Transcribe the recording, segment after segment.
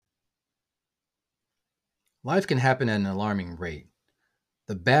Life can happen at an alarming rate.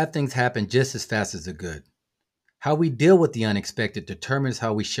 The bad things happen just as fast as the good. How we deal with the unexpected determines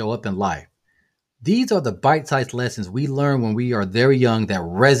how we show up in life. These are the bite-sized lessons we learn when we are very young that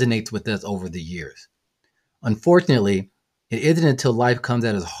resonates with us over the years. Unfortunately, it isn't until life comes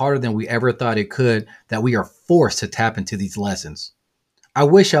at us harder than we ever thought it could that we are forced to tap into these lessons. I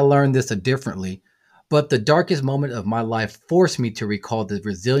wish I learned this differently, but the darkest moment of my life forced me to recall the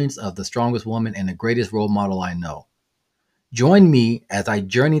resilience of the strongest woman and the greatest role model I know. Join me as I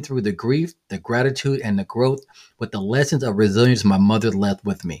journey through the grief, the gratitude, and the growth with the lessons of resilience my mother left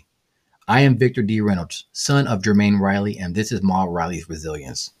with me. I am Victor D. Reynolds, son of Jermaine Riley, and this is Ma Riley's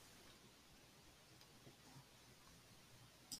Resilience.